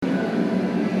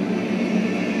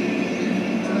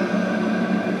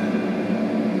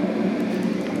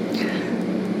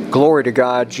Glory to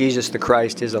God, Jesus the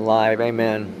Christ is alive.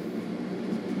 Amen.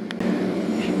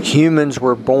 Humans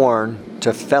were born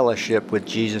to fellowship with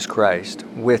Jesus Christ,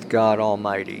 with God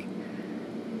Almighty.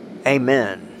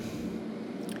 Amen.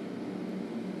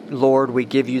 Lord, we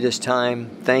give you this time.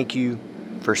 Thank you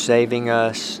for saving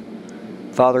us.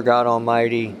 Father God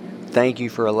Almighty, thank you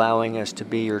for allowing us to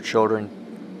be your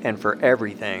children and for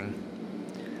everything.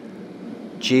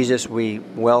 Jesus, we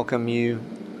welcome you.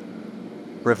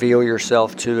 Reveal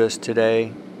yourself to us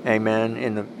today.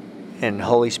 Amen. And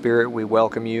Holy Spirit, we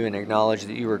welcome you and acknowledge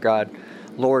that you are God.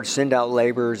 Lord, send out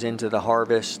laborers into the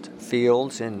harvest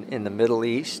fields in the Middle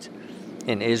East,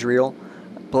 in Israel.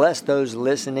 Bless those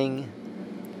listening.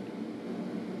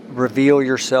 Reveal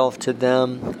yourself to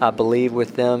them. I believe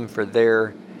with them for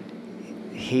their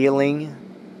healing,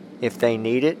 if they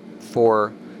need it,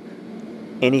 for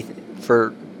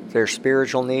their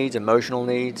spiritual needs, emotional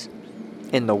needs.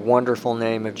 In the wonderful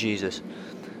name of Jesus.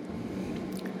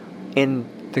 In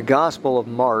the Gospel of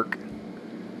Mark,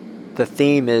 the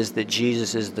theme is that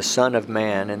Jesus is the Son of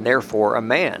Man and therefore a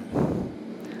man.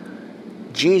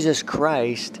 Jesus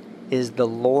Christ is the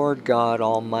Lord God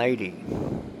Almighty.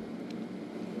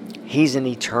 He's an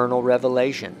eternal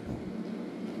revelation.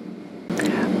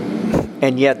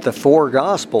 And yet the four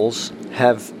Gospels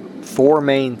have four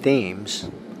main themes: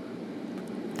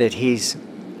 that He's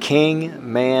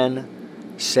King, Man,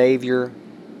 Savior,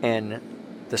 and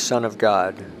the Son of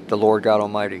God, the Lord God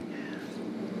Almighty.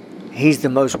 He's the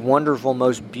most wonderful,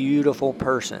 most beautiful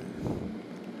person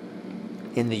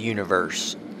in the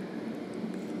universe.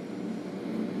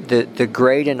 The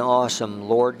great and awesome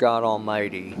Lord God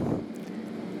Almighty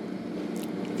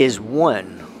is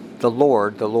one. The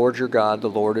Lord your God, the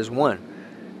Lord is one.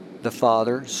 The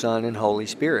Father, Son, and Holy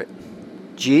Spirit.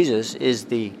 Jesus is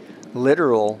the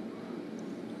literal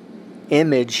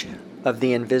image of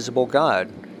the invisible God.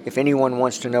 If anyone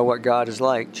wants to know what God is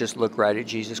like, just look right at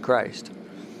Jesus Christ.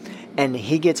 And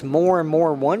He gets more and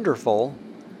more wonderful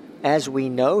as we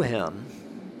know Him.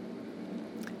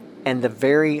 And the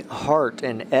very heart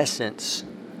and essence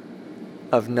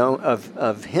of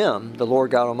Him, the Lord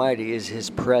God Almighty, is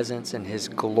His presence and His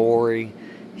glory,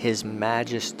 His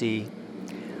majesty,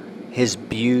 His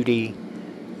beauty.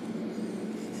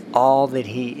 All that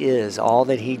He is, all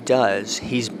that He does,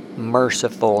 He's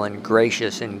merciful and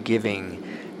gracious and giving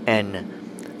and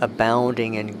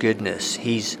abounding in goodness.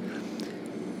 He's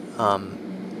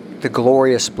the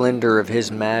glorious splendor of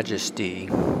His majesty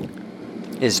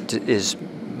is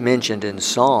mentioned in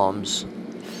Psalms,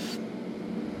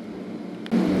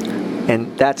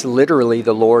 and that's literally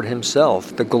the Lord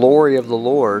Himself. The glory of the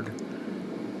Lord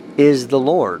is the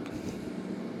Lord.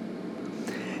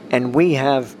 And we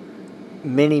have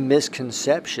many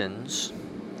misconceptions,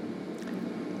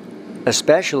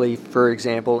 especially, for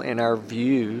example, in our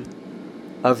view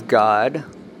of God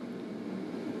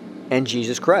and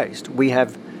Jesus Christ. We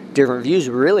have different views.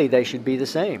 Really, they should be the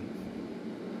same.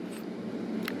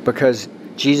 Because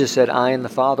Jesus said, I and the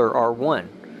Father are one.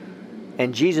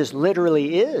 And Jesus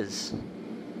literally is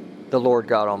the Lord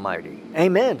God Almighty.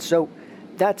 Amen. So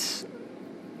that's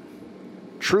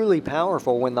truly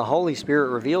powerful when the Holy Spirit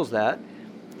reveals that.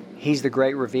 He's the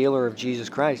great revealer of Jesus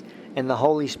Christ. And the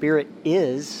Holy Spirit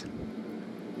is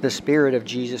the Spirit of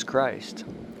Jesus Christ,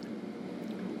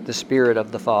 the Spirit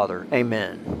of the Father.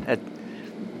 Amen.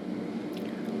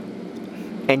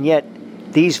 And yet,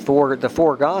 the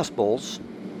four Gospels,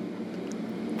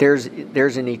 there's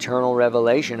an eternal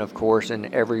revelation, of course,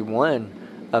 in every one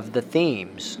of the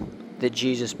themes that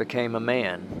Jesus became a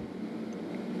man.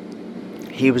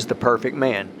 He was the perfect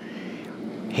man.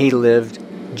 He lived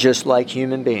just like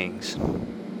human beings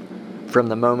from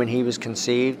the moment He was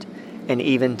conceived and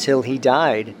even till He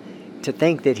died. To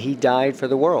think that He died for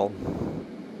the world.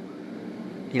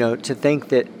 To think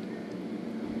that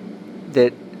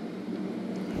the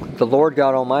Lord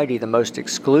God Almighty, the most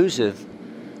exclusive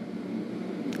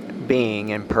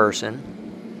being and person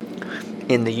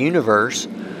in the universe,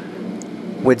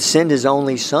 would send His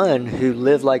only Son, who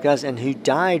lived like us and who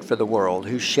died for the world,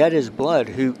 who shed His blood,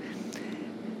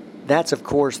 that's of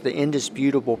course the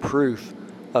indisputable proof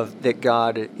of that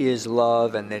God is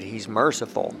love and that He's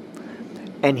merciful.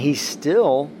 And He's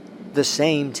still the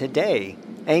same today.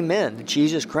 Amen.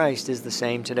 Jesus Christ is the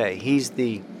same today. He's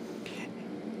the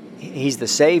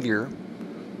Savior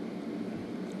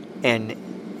and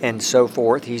so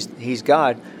forth. He's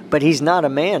God, but He's not a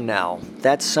man now.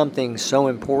 That's something so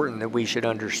important that we should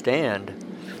understand.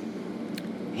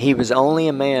 He was only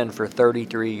a man for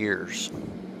 33 years.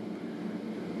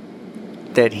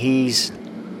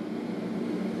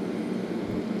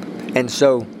 And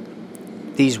so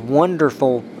these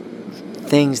wonderful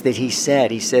things that He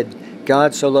said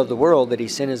God so loved the world that he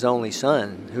sent his only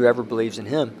Son. Whoever believes in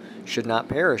him should not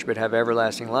perish but have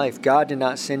everlasting life. God did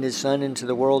not send his Son into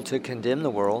the world to condemn the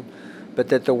world, but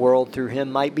that the world through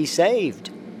him might be saved.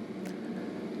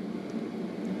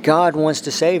 God wants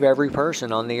to save every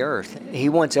person on the earth. He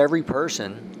wants every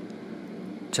person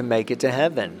to make it to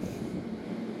heaven.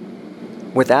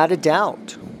 Without a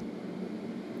doubt.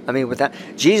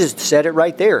 Jesus said it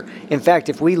right there. In fact,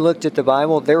 if we looked at the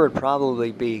Bible, there would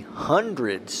probably be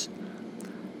hundreds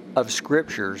of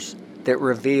scriptures that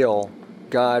reveal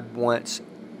God wants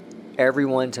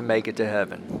everyone to make it to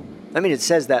heaven. It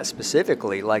says that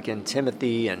specifically, like in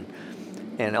Timothy and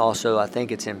also I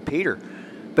think it's in Peter.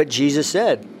 But Jesus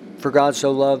said, "For God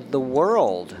so loved the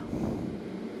world."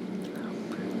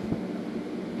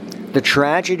 The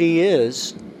tragedy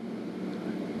is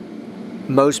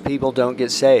most people don't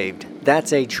get saved.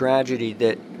 That's a tragedy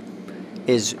that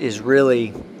is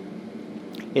really,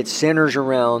 it centers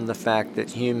around the fact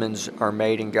that humans are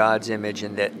made in God's image,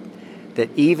 and that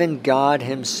even God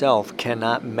himself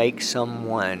cannot make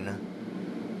someone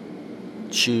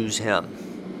choose him.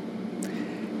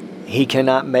 He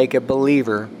cannot make a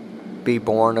believer be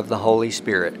born of the Holy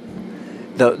Spirit.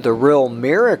 The real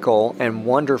miracle and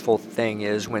wonderful thing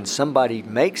is when somebody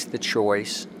makes the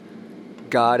choice,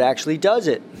 God actually does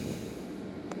it.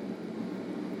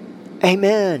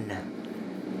 Amen.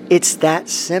 It's that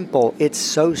simple. It's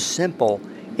so simple.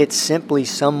 It's simply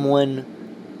someone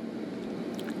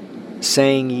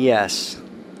saying yes,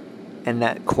 and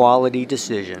that quality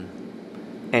decision.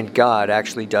 And God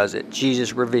actually does it.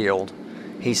 Jesus revealed,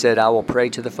 he said, "I will pray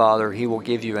to the Father, he will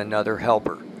give you another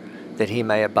helper, that he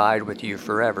may abide with you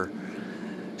forever."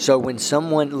 So when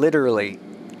someone literally,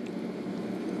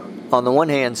 on the one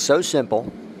hand, so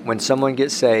simple, when someone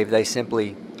gets saved, they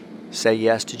simply say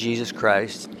yes to Jesus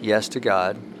Christ, yes to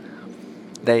God.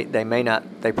 They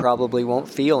probably won't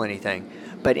feel anything.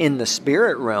 But in the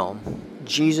spirit realm,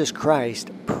 Jesus Christ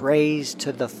prays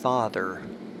to the Father.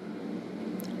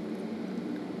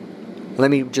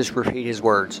 Let me just repeat his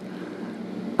words.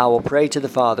 "I will pray to the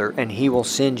Father, and he will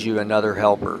send you another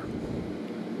helper,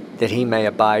 that he may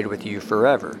abide with you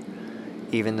forever,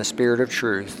 even the Spirit of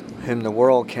truth, whom the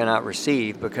world cannot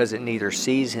receive, because it neither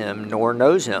sees him nor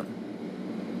knows him.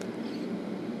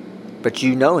 But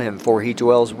you know him, for he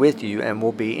dwells with you and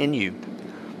will be in you."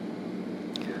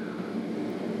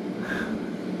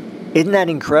 Isn't that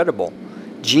incredible?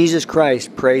 Jesus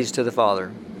Christ prays to the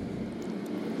Father,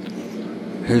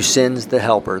 who sends the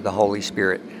Helper, the Holy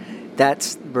Spirit.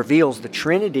 That reveals the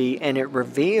Trinity, and it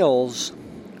reveals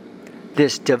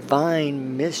this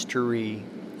divine mystery,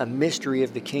 a mystery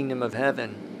of the kingdom of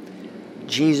heaven.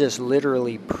 Jesus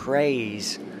literally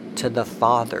prays to the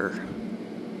Father,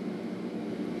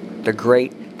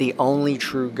 the only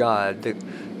true God,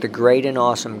 the great and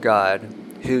awesome God,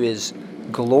 who is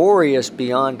glorious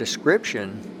beyond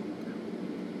description.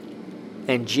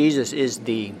 And Jesus is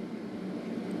the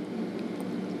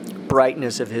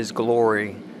brightness of his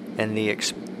glory and the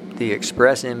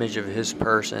express image of his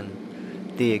person,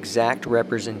 the exact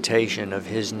representation of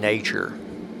his nature.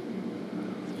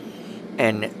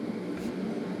 And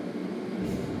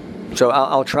so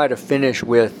I'll try to finish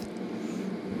with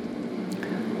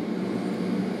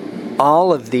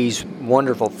all of these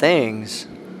wonderful things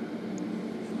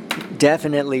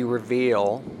definitely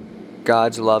reveal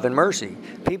God's love and mercy.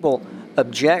 People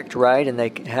object, right? And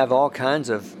they have all kinds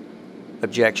of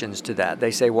objections to that.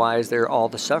 They say, why is there all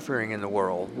the suffering in the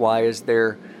world? Why is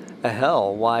there a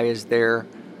hell? Why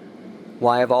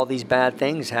have all these bad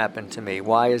things happened to me?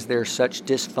 Why is there such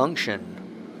dysfunction?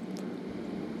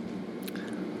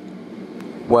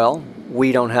 Well,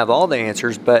 we don't have all the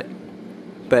answers, but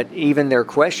even their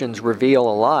questions reveal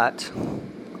a lot.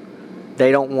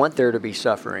 They don't want there to be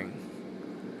suffering.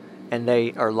 And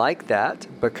they are like that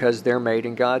because they're made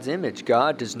in God's image.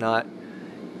 God does not,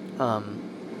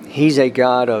 He's a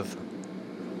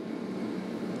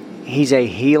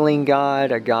healing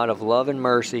God, a God of love and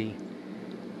mercy,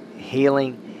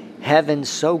 healing, heaven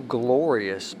so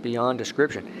glorious beyond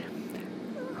description.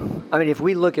 If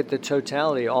we look at the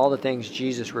totality of all the things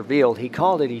Jesus revealed, he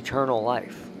called it eternal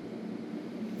life.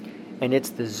 And it's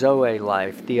the Zoe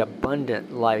life, the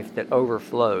abundant life that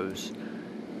overflows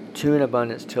to an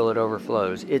abundance till it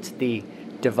overflows. It's the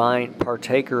divine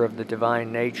partaker of the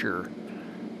divine nature,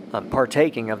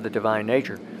 partaking of the divine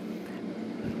nature.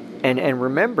 And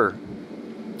remember,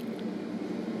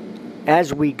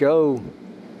 as we go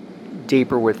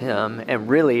deeper with him, and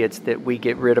really it's that we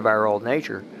get rid of our old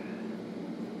nature.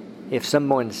 If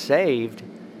someone's saved,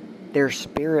 their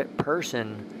spirit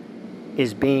person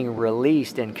is being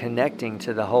released and connecting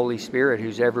to the Holy Spirit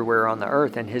who's everywhere on the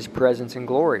earth and his presence and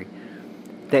glory.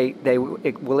 they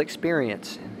will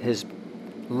experience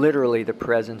literally the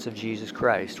presence of Jesus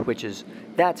Christ,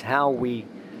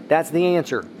 that's the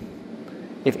answer.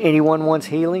 If anyone wants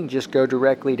healing, just go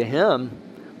directly to Him.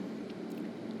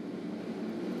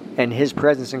 And His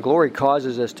presence and glory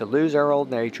causes us to lose our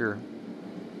old nature.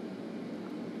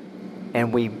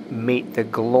 And we meet the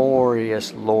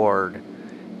glorious Lord,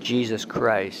 Jesus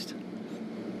Christ.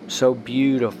 So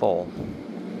beautiful.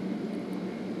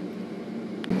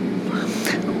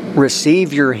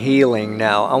 Receive your healing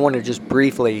now. I want to just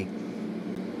briefly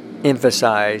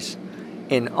emphasize,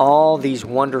 in all these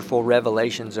wonderful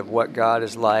revelations of what God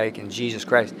is like and Jesus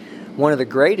Christ, one of the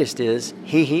greatest is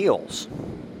He heals.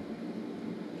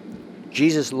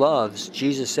 Jesus loves,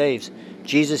 Jesus saves,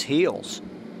 Jesus heals.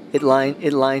 It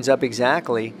lines up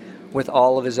exactly with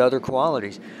all of His other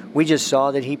qualities. We just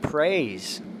saw that He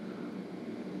prays.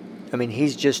 I mean,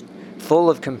 He's just full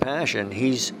of compassion.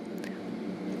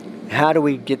 How do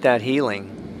we get that healing?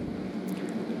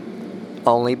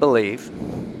 Only believe.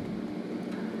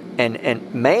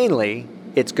 And mainly,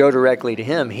 it's go directly to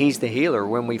Him. He's the healer.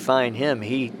 When we find Him,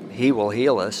 He will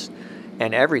heal us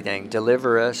and everything,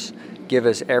 deliver us, give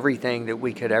us everything that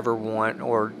we could ever want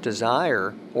or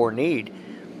desire or need.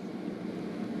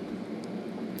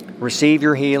 Receive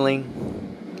your healing.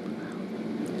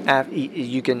 After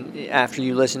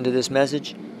you listen to this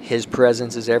message, His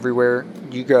presence is everywhere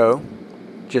you go.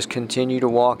 Just continue to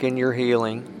walk in your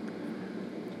healing.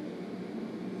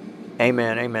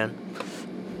 Amen. Amen.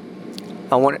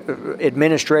 I want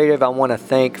to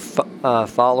thank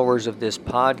followers of this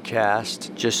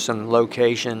podcast. Just some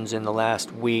locations in the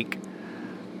last week.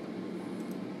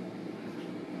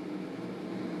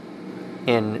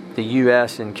 In the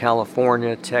U.S., in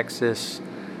California, Texas,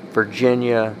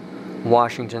 Virginia,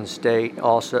 Washington State,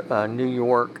 also New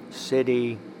York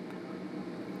City,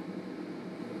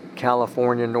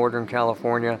 California, Northern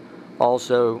California,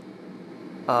 also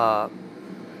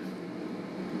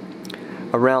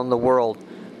around the world,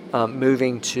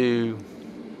 moving to,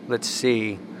 let's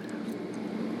see,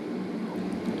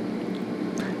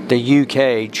 the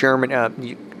UK,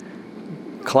 Germany,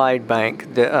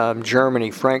 Clydebank,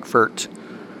 Germany, Frankfurt,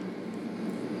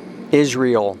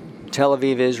 Israel, Tel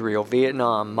Aviv, Israel,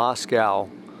 Vietnam, Moscow,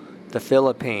 the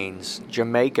Philippines,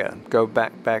 Jamaica. Go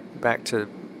back to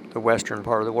the western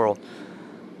part of the world.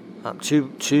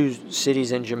 Two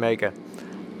cities in Jamaica,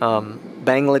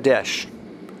 Bangladesh,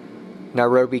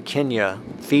 Nairobi, Kenya,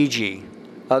 Fiji,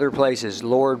 other places.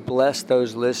 Lord, bless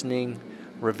those listening.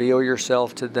 Reveal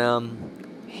yourself to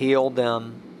them. Heal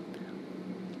them.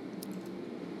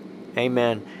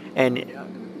 Amen. And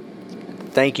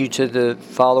thank you to the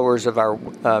followers of our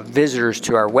visitors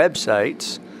to our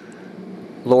websites.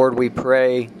 Lord, we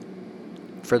pray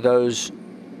for those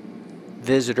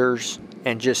visitors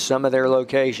and just some of their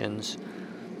locations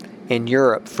in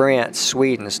Europe, France,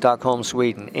 Sweden, Stockholm,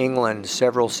 Sweden, England,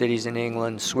 several cities in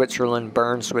England, Switzerland,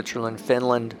 Bern, Switzerland,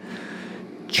 Finland,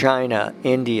 China,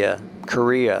 India,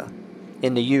 Korea,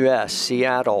 in the U.S.,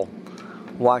 Seattle,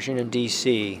 Washington,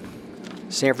 D.C.,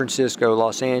 San Francisco,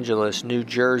 Los Angeles, New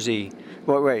Jersey,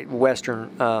 western,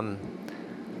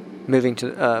 moving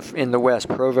to in the west,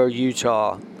 Provo,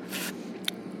 Utah,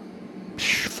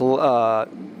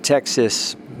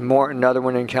 Texas, another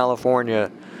one in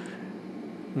California,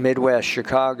 Midwest,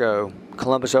 Chicago,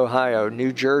 Columbus, Ohio,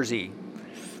 New Jersey.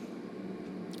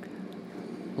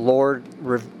 Lord,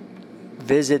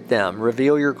 visit them,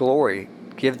 reveal your glory,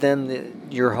 give them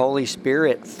your Holy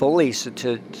Spirit fully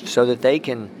so that they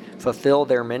can fulfill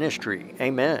their ministry.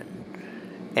 Amen.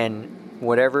 And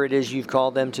whatever it is you've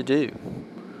called them to do,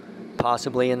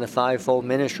 possibly in the fivefold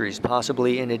ministries,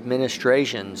 possibly in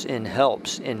administrations, in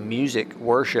helps, in music,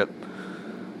 worship,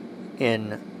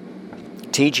 in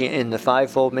teaching, in the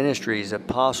fivefold ministries,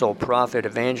 apostle, prophet,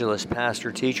 evangelist,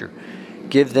 pastor, teacher.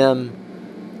 Give them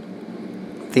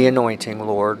the anointing,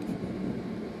 Lord,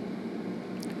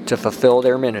 to fulfill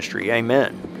their ministry.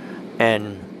 Amen.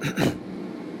 And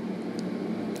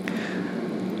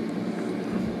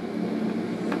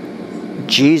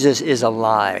Jesus is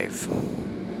alive.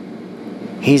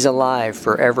 He's alive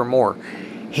forevermore.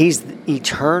 He's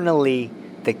eternally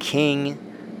the King,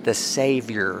 the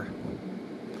Savior.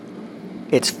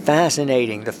 It's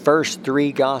fascinating. The first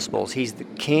three Gospels, He's the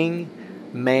King,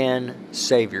 Man,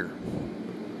 Savior.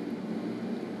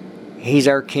 He's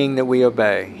our King that we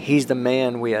obey. He's the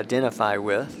man we identify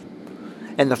with.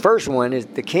 And the first one is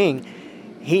the King.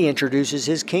 He introduces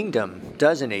His kingdom,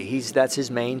 doesn't He? That's His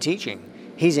main teaching.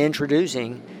 He's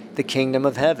introducing the kingdom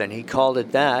of heaven. He called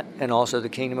it that, and also the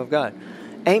kingdom of God.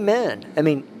 Amen. I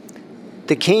mean,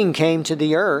 the King came to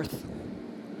the earth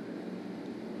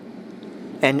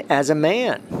and as a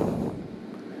man.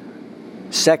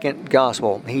 Second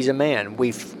gospel, he's a man.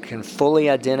 We can fully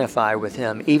identify with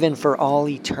him, even for all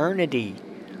eternity.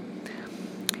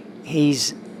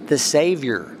 He's the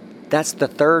Savior. That's the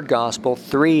third gospel.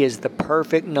 3 is the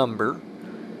perfect number,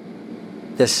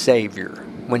 the Savior.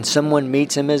 When someone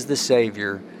meets him as the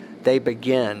Savior, they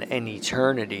begin an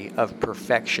eternity of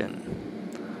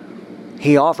perfection.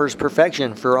 He offers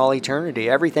perfection for all eternity.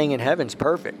 Everything in heaven's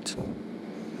perfect.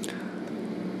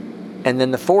 And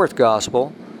then the fourth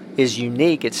gospel is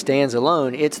unique. It stands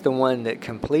alone. It's the one that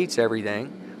completes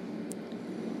everything.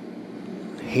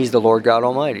 He's the Lord God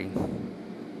Almighty.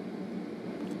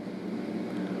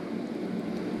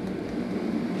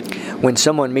 When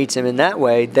someone meets him in that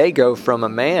way, they go from a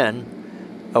man,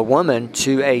 a woman,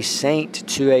 to a saint,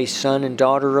 to a son and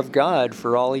daughter of God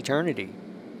for all eternity.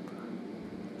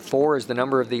 4 is the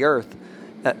number of the earth.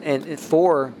 And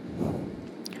 4,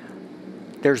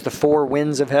 there's the 4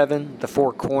 winds of heaven, the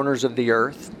 4 corners of the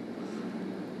earth.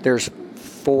 There's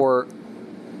 4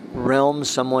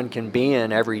 realms someone can be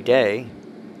in every day.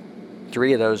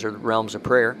 3 of those are realms of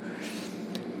prayer.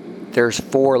 There's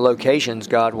 4 locations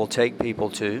God will take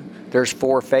people to. There's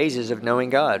 4 phases of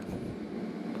knowing God.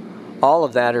 All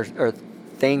of that are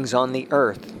things on the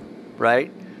earth,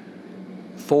 right?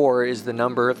 4 is the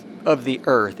number of the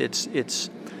earth. It's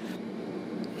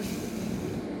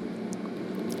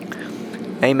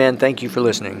Amen. Thank you for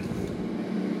listening.